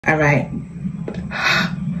All right.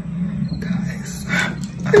 Guys,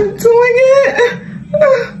 I'm doing it.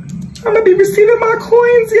 I'm gonna be receiving my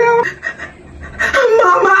coins, y'all.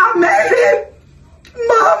 Mama, I made it.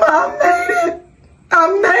 Mama, I made it.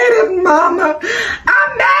 I made it, Mama.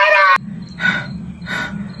 I made it.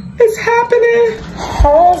 It's happening.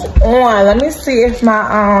 Hold on. Let me see if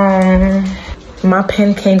my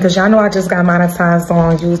pen came, because y'all know I just got monetized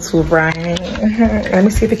on YouTube, right? Let me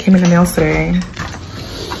see if it came in the mail today.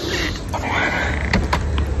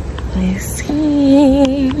 Let's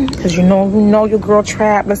see. Because you know your girl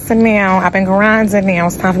Trapp. Listen now, I've been grinding now.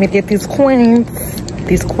 It's time for me to get these coins.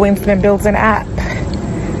 These coins have been building up.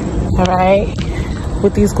 All right,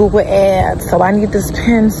 with these Google ads. So I need this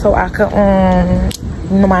pen so I could, I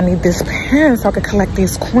need this pen so I could collect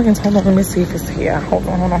these coins. Hold on, let me see if it's here. Hold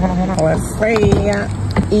on. Let's see.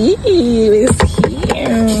 Ew, it's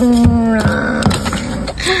here.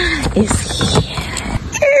 It's here.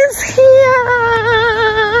 It's here.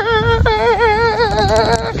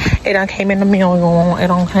 It done came in the mail, y'all. It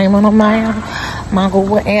done came in the mail. My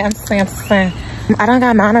Google AdSense. I done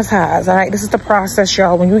got monetized. All right, this is the process,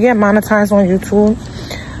 y'all. When you get monetized on YouTube,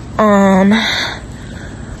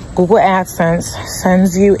 Google AdSense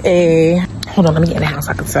sends you a, hold on, let me get in the house.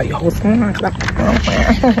 I can tell you. Hold on.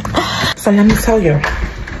 So let me tell you.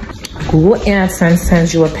 Google AdSense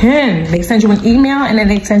sends you a pin. They send you an email and then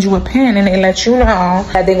they send you a pin and they let you know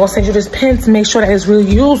that they're gonna send you this pin to make sure that it's real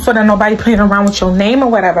you, so that nobody playing around with your name or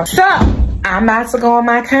whatever. So I'm about to go on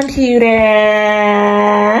my computer,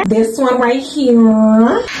 this one right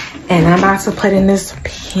here, and I'm about to put in this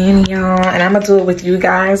pin, y'all, and I'm gonna do it with you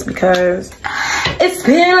guys because it's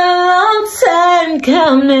been a long time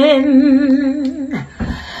coming.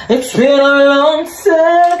 It's been a long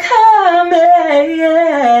time coming,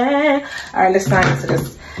 yeah. All right, let's sign into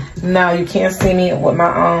this. No, you can't see me with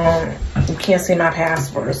my, you can't see my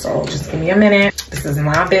password, so just give me a minute. This is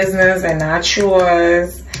my business and not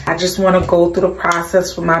yours. I just want to go through the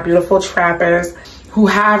process for my beautiful trappers who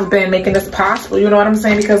have been making this possible, you know what I'm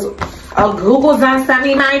saying? Because Google's done sent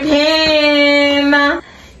me my pin.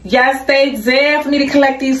 Yes, they did, for me to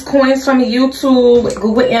collect these coins from YouTube,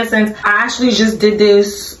 Google AdSense. I actually just did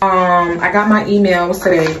this. I got my email. What's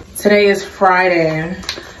today? Today is Friday.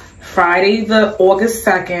 Friday, the August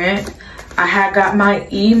 2nd. I had got my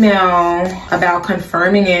email about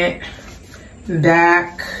confirming it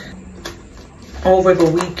back over the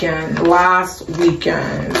weekend. Last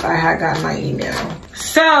weekend, I had got my email.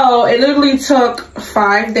 So it literally took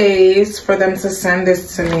 5 days for them to send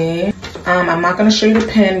this to me. I'm not gonna show you the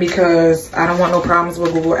pin because I don't want no problems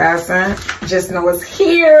with Google AdSense. Just know it's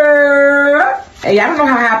here. And y'all don't know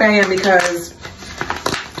how happy I am because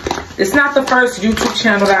it's not the first YouTube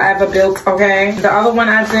channel that I ever built, okay? The other one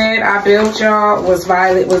I built, y'all, was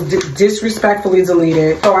disrespectfully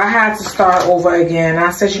deleted. So I had to start over again. I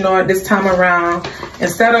said, you know what, this time around,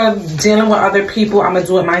 instead of dealing with other people, I'm gonna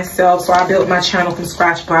do it myself. So I built my channel from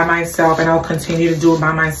scratch by myself, and I'll continue to do it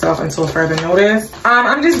by myself until further notice.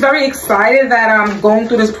 I'm just very excited that I'm going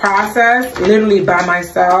through this process literally by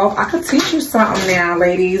myself. I could teach you something now,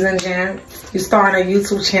 ladies and gents. You starting a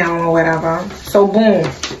YouTube channel or whatever. So boom.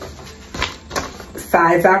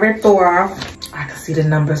 Sides I ripped off. I can see the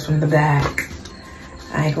numbers from the back.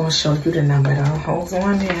 I ain't gonna show you the number though. Hold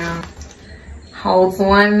on now. Hold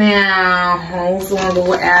on now. Hold on,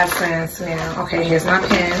 Google AdSense now. Okay, here's my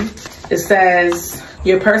pin. It says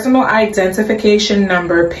your personal identification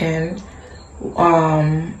number pin.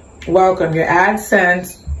 Welcome. Your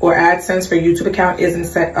AdSense or AdSense for YouTube account isn't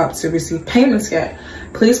set up to receive payments yet.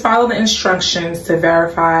 Please follow the instructions to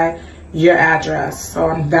verify your address. So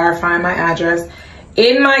I'm verifying my address.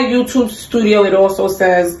 In my YouTube studio, it also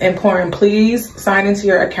says, important, please sign into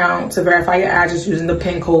your account to verify your address using the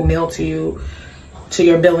PIN code mailed to you to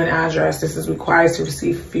your billing address. This is required to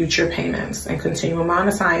receive future payments and continue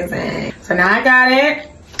monetizing. So now I got it.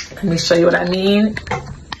 Let me show you what I mean.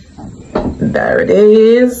 There it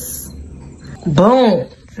is. Boom,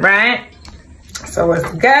 right? So let's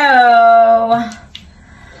go.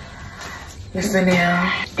 Listen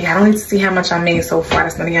now. Yeah, I don't need to see how much I made so far.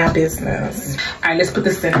 That's none of y'all business. All right, let's put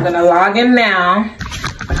this in. I'm gonna log in now,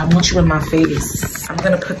 but I want you in my face. I'm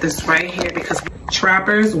gonna put this right here because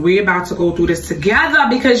trappers, we're about to go through this together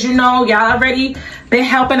because you know, y'all already been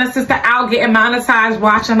helping a sister out, getting monetized,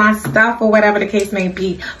 watching my stuff or whatever the case may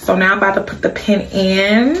be. So now I'm about to put the pin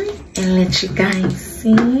in and let you guys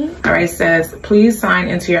see. All right, it says, please sign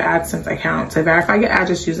into your AdSense account to verify your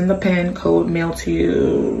address using the PIN code mailed to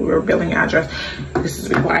you, your billing address. This is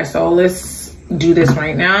required. So let's do this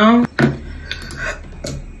right now.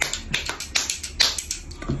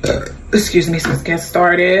 Excuse me, so let's get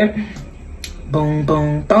started. Boom,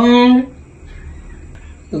 boom, boom.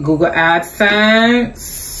 Google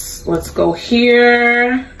AdSense. Let's go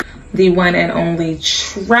here. The one and only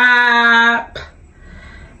Trapp.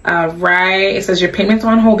 All right. It says your payment's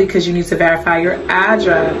on hold because you need to verify your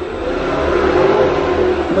address.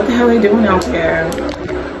 What the hell are they doing out there?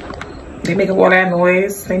 They making all that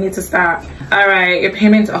noise. They need to stop. All right. Your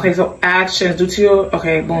payments. Okay. So actions due to your.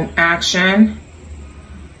 Okay. Boom. Action.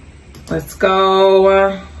 Let's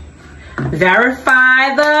go.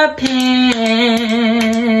 Verify the PIN.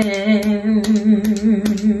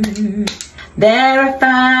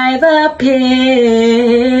 Verify the PIN.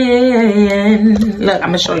 Look, I'm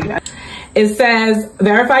gonna show you that. It says,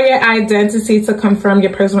 verify your identity to confirm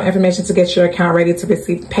your personal information to get your account ready to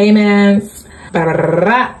receive payments.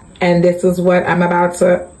 And this is what I'm about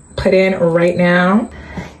to put in right now.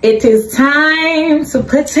 It is time to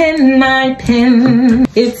put in my PIN.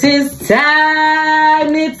 It is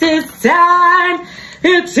time, it is time,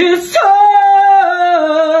 it is time.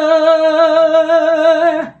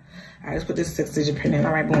 All right, let's put this 6-digit PIN in.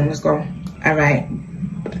 All right, boom, let's go. All right.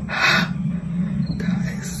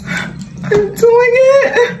 Guys, I'm doing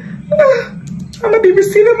it. I'm gonna be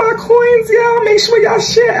receiving my coins, y'all. Make sure y'all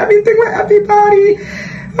share everything with everybody.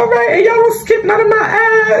 All right, and y'all don't skip none of my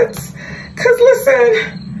ads. Cause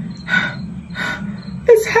listen,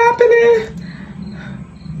 it's happening.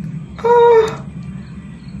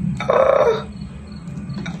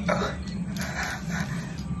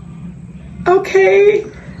 Okay,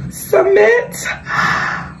 submit.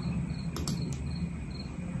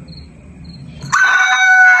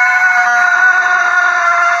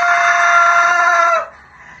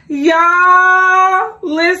 Y'all,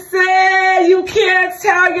 listen, you can't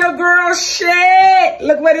tell your girl shit.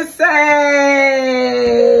 Look what it say.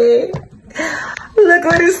 Look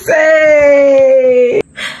what it say.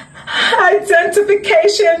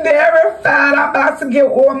 Identification verified. I'm about to get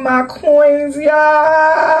all my coins,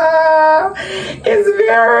 y'all. It's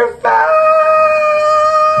verified.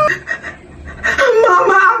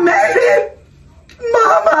 Mama, I made it.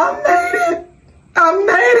 Mama, I made it. I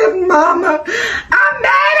made it, mama. I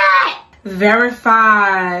made it.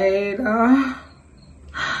 Verified.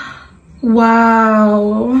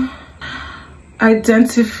 Wow.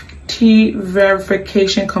 Identity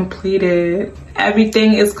verification completed.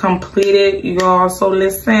 Everything is completed, y'all. So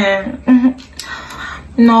listen.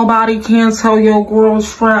 Nobody can tell your girl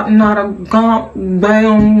Trapp not a gump.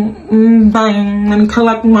 Bam, bang. Let me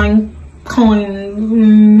collect my coins.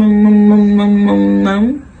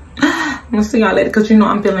 I'm gonna see y'all later because you know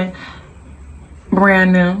I'm feeling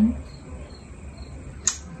brand new.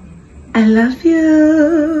 I love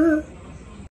you.